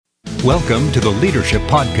Welcome to the Leadership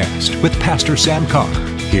Podcast with Pastor Sam Carr.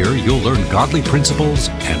 Here you'll learn godly principles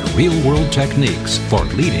and real-world techniques for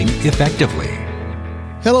leading effectively.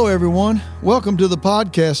 Hello, everyone. Welcome to the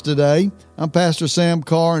podcast today. I'm Pastor Sam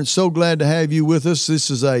Carr, and so glad to have you with us. This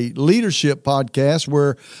is a leadership podcast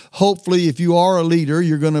where hopefully if you are a leader,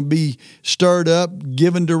 you're going to be stirred up,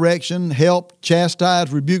 given direction, help,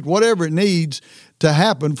 chastised, rebuked, whatever it needs to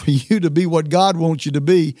happen for you to be what God wants you to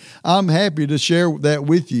be. I'm happy to share that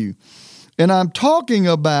with you. And I'm talking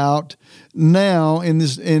about now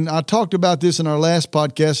and I talked about this in our last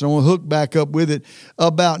podcast, and I want to hook back up with it,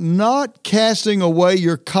 about not casting away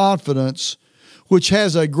your confidence, which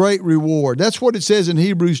has a great reward. That's what it says in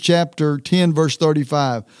Hebrews chapter 10, verse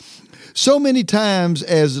 35. So many times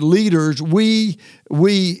as leaders, we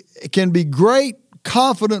can be great,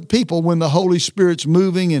 confident people when the Holy Spirit's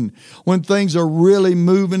moving and when things are really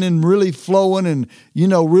moving and really flowing and,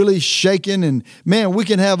 really shaking. And man, we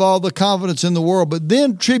can have all the confidence in the world. But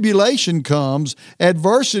then tribulation comes,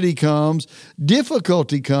 adversity comes,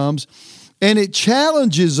 difficulty comes, and it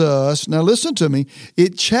challenges us. Now listen to me.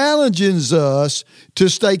 It challenges us to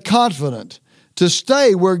stay confident, to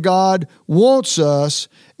stay where God wants us,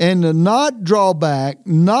 and to not draw back,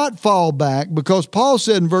 not fall back, because Paul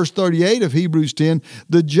said in verse 38 of Hebrews 10,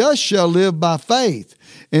 the just shall live by faith.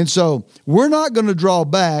 And so we're not going to draw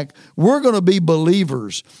back. We're going to be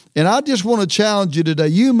believers. And I just want to challenge you today.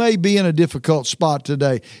 You may be in a difficult spot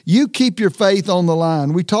today. You keep your faith on the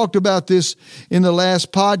line. We talked about this in the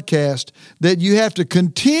last podcast, that you have to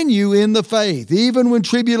continue in the faith. Even when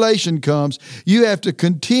tribulation comes, you have to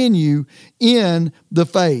continue in the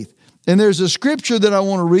faith. And there's a scripture that I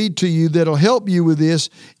want to read to you that'll help you with this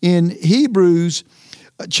in Hebrews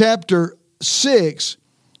chapter 6,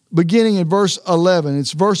 beginning in verse 11.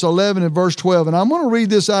 It's verse 11 and verse 12. And I'm going to read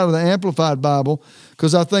this out of the Amplified Bible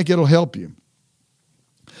because I think it'll help you.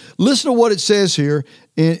 Listen to what it says here,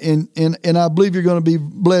 and I believe you're going to be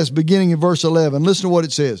blessed, beginning in verse 11. Listen to what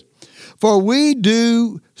it says. For we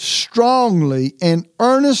do strongly and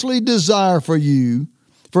earnestly desire for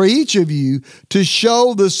each of you to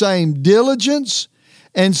show the same diligence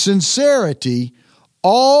and sincerity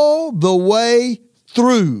all the way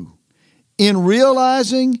through in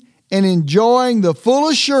realizing and enjoying the full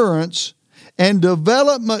assurance and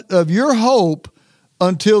development of your hope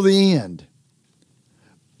until the end.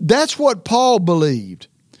 That's what Paul believed.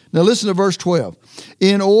 Now listen to verse 12.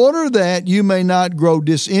 In order that you may not grow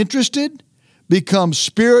disinterested, become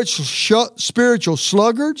spiritual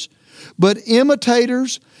sluggards, but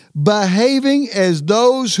imitators, behaving as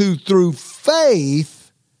those who through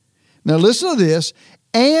faith, now listen to this,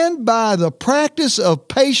 and by the practice of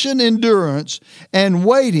patient endurance and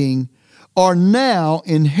waiting, are now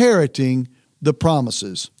inheriting the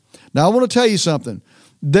promises. Now I want to tell you something.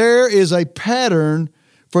 There is a pattern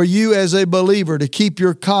for you as a believer to keep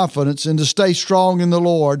your confidence and to stay strong in the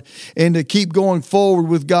Lord and to keep going forward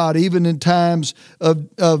with God even in times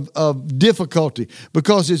of difficulty.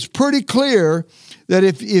 Because it's pretty clear that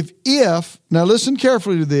if now listen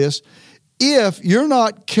carefully to this, if you're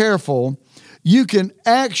not careful, you can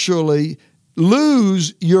actually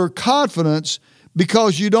lose your confidence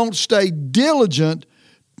because you don't stay diligent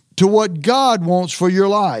to what God wants for your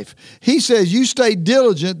life. He says you stay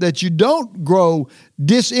diligent that you don't grow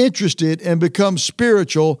disinterested and become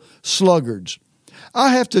spiritual sluggards. I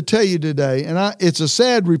have to tell you today, and it's a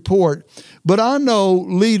sad report, but I know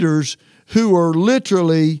leaders who are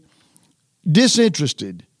literally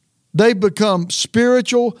disinterested. They become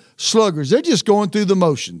spiritual sluggards. They're just going through the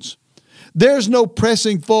motions. There's no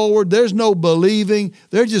pressing forward. There's no believing.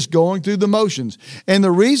 They're just going through the motions. And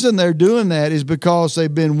the reason they're doing that is because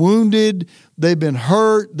they've been wounded, they've been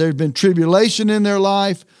hurt, there's been tribulation in their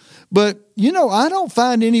life. But, I don't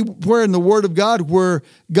find anywhere in the Word of God where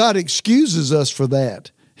God excuses us for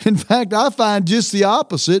that. In fact, I find just the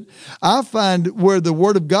opposite. I find where the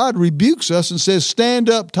Word of God rebukes us and says, stand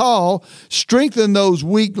up tall, strengthen those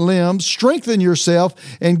weak limbs, strengthen yourself,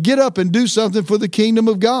 and get up and do something for the kingdom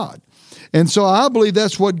of God. And so I believe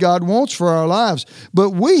that's what God wants for our lives.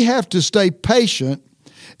 But we have to stay patient,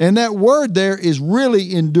 and that word there is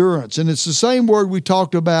really endurance. And it's the same word we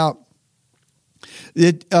talked about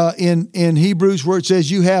in Hebrews, where it says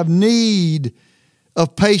you have need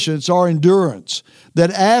of patience or endurance,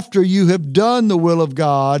 that after you have done the will of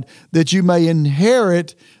God, that you may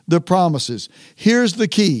inherit the promises. Here's the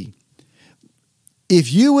key.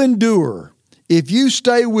 If you endure, if you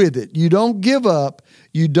stay with it, you don't give up,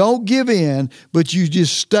 you don't give in, but you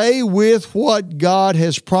just stay with what God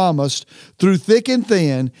has promised through thick and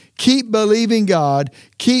thin, keep believing God,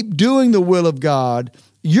 keep doing the will of God,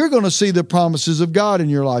 you're going to see the promises of God in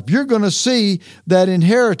your life. You're going to see that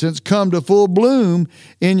inheritance come to full bloom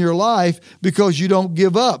in your life because you don't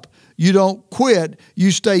give up. You don't quit.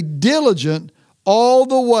 You stay diligent all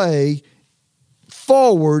the way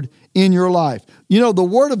forward in your life. You know, the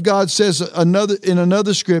Word of God says in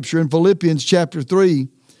another scripture in Philippians chapter 3,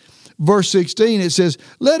 verse 16, it says,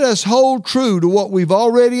 "Let us hold true to what we've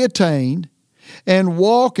already attained and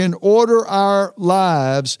walk and order our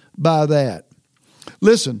lives by that."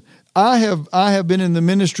 Listen, I have been in the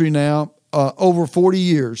ministry now over 40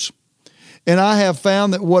 years, and I have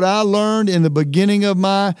found that what I learned in the beginning of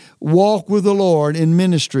my walk with the Lord in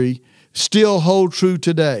ministry still hold true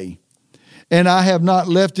today. And I have not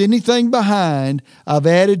left anything behind. I've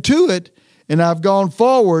added to it, and I've gone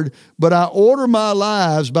forward, but I order my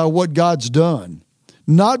lives by what God's done.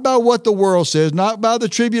 Not by what the world says, not by the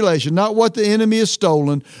tribulation, not what the enemy has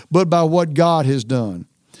stolen, but by what God has done.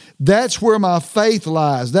 That's where my faith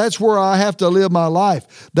lies. That's where I have to live my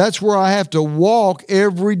life. That's where I have to walk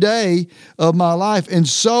every day of my life, and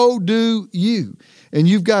so do you. And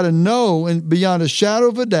you've got to know, and beyond a shadow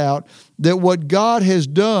of a doubt, that what God has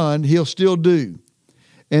done, He'll still do.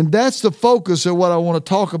 And that's the focus of what I want to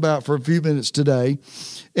talk about for a few minutes today.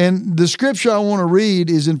 And the scripture I want to read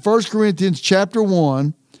is in 1 Corinthians chapter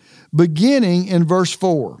 1, beginning in verse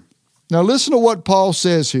 4. Now listen to what Paul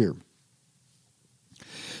says here.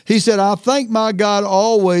 He said, "I thank my God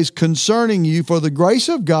always concerning you for the grace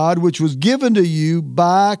of God which was given to you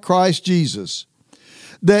by Christ Jesus,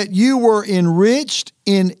 that you were enriched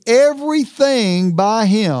in everything by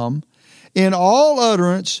Him, in all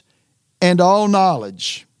utterance and all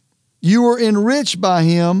knowledge." You were enriched by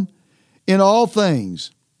Him in all things,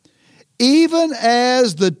 even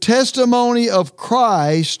as the testimony of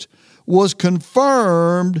Christ was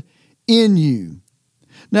confirmed in you.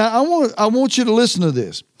 Now, I want you to listen to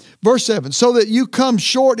this. Verse 7, "So that you come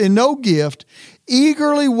short in no gift,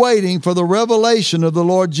 eagerly waiting for the revelation of the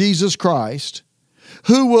Lord Jesus Christ,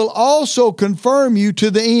 who will also confirm you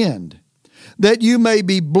to the end, that you may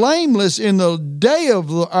be blameless in the day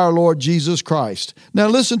of our Lord Jesus Christ." Now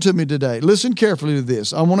listen to me today. Listen carefully to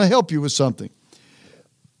this. I want to help you with something.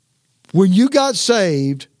 When you got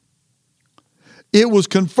saved, it was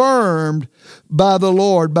confirmed by the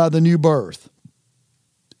Lord by the new birth.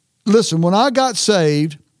 Listen, when I got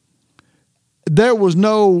saved, there was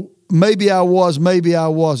no maybe I was, maybe I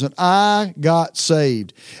wasn't. I got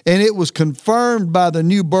saved, and it was confirmed by the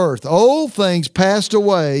new birth. Old things passed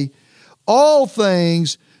away. All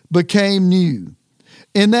things became new.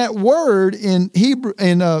 In that word in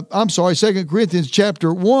 2 Corinthians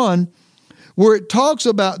chapter 1, where it talks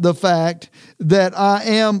about the fact that I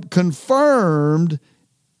am confirmed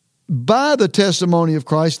by the testimony of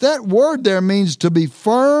Christ, that word there means to be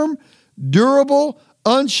firm, durable,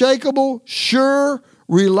 unshakable, sure,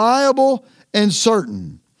 reliable, and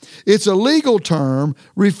certain. It's a legal term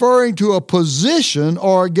referring to a position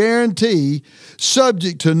or a guarantee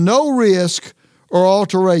subject to no risk or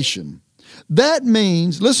alteration. That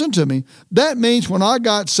means, listen to me, that means when I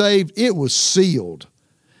got saved, it was sealed.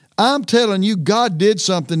 I'm telling you, God did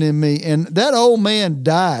something in me, and that old man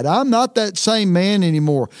died. I'm not that same man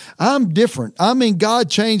anymore. I'm different. I mean, God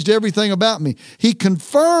changed everything about me. He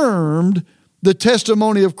confirmed the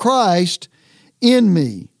testimony of Christ in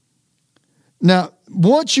me. Now,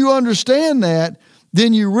 once you understand that,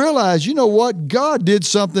 then you realize, you know what? God did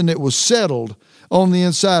something that was settled on the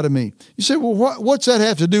inside of me. You say, well, what's that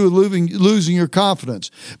have to do with losing your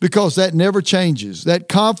confidence? Because that never changes. That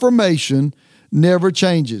confirmation never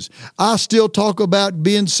changes. I still talk about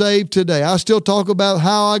being saved today. I still talk about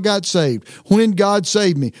how I got saved, when God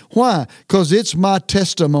saved me. Why? Because it's my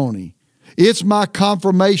testimony. It's my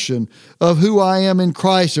confirmation of who I am in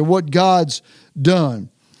Christ and what God's done.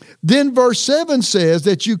 Then verse 7 says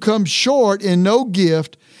that you come short in no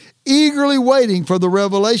gift, eagerly waiting for the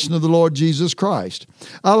revelation of the Lord Jesus Christ.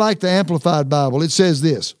 I like the Amplified Bible. It says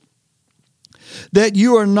this, that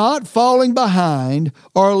you are not falling behind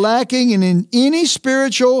or lacking in any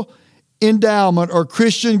spiritual endowment or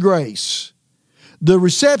Christian grace, the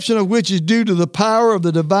reception of which is due to the power of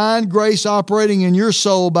the divine grace operating in your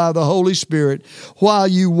soul by the Holy Spirit, while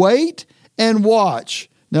you wait and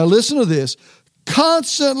watch. Now listen to this.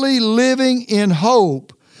 Constantly living in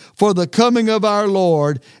hope for the coming of our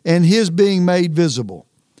Lord and His being made visible.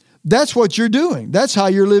 That's what you're doing. That's how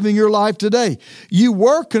you're living your life today. You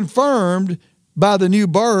were confirmed by the new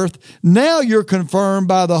birth. Now you're confirmed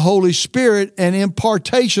by the Holy Spirit and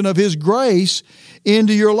impartation of His grace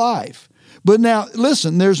into your life. But now,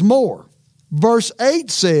 listen, there's more. Verse 8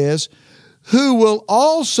 says, who will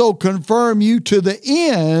also confirm you to the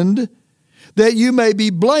end, that you may be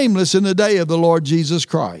blameless in the day of the Lord Jesus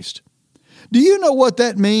Christ. Do you know what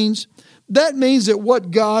that means? That means that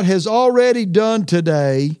what God has already done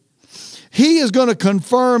today, He is going to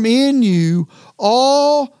confirm in you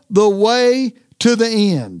all the way to the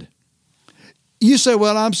end. You say,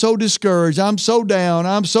 well, I'm so discouraged. I'm so down.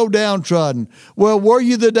 I'm so downtrodden. Well, were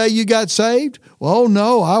you the day you got saved? Well,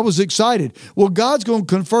 no, I was excited. Well, God's going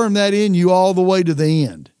to confirm that in you all the way to the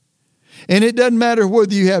end. And it doesn't matter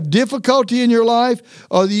whether you have difficulty in your life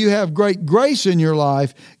or you have great grace in your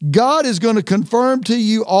life. God is going to confirm to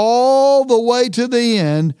you all the way to the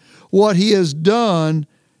end what He has done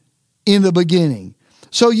in the beginning.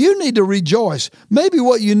 So you need to rejoice. Maybe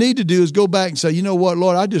what you need to do is go back and say, you know what,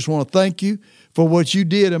 Lord, I just want to thank you for what you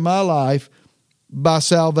did in my life by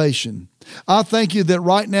salvation. I thank you that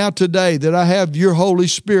right now today that I have your Holy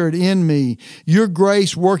Spirit in me, your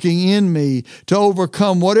grace working in me to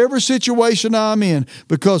overcome whatever situation I'm in,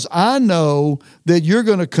 because I know that you're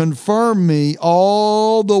going to confirm me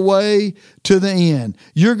all the way to the end.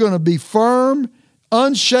 You're going to be firm,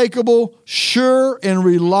 unshakable, sure, and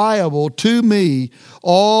reliable to me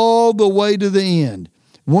all the way to the end.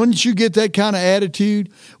 Once you get that kind of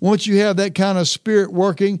attitude, once you have that kind of spirit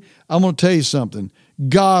working, I'm going to tell you something.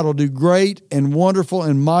 God will do great and wonderful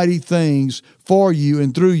and mighty things for you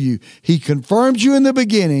and through you. He confirms you in the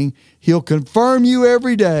beginning. He'll confirm you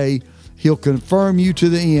every day. He'll confirm you to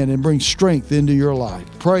the end and bring strength into your life.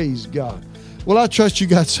 Praise God. Well, I trust you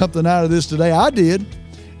got something out of this today. I did,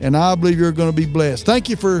 and I believe you're going to be blessed. Thank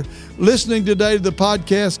you for listening today to the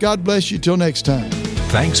podcast. God bless you. Till next time.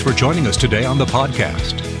 Thanks for joining us today on the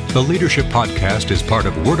podcast. The Leadership Podcast is part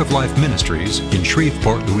of Word of Life Ministries in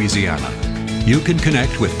Shreveport, Louisiana. You can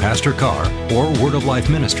connect with Pastor Carr or Word of Life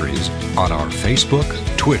Ministries on our Facebook,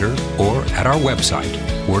 Twitter, or at our website,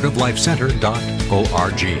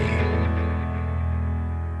 wordoflifecenter.org.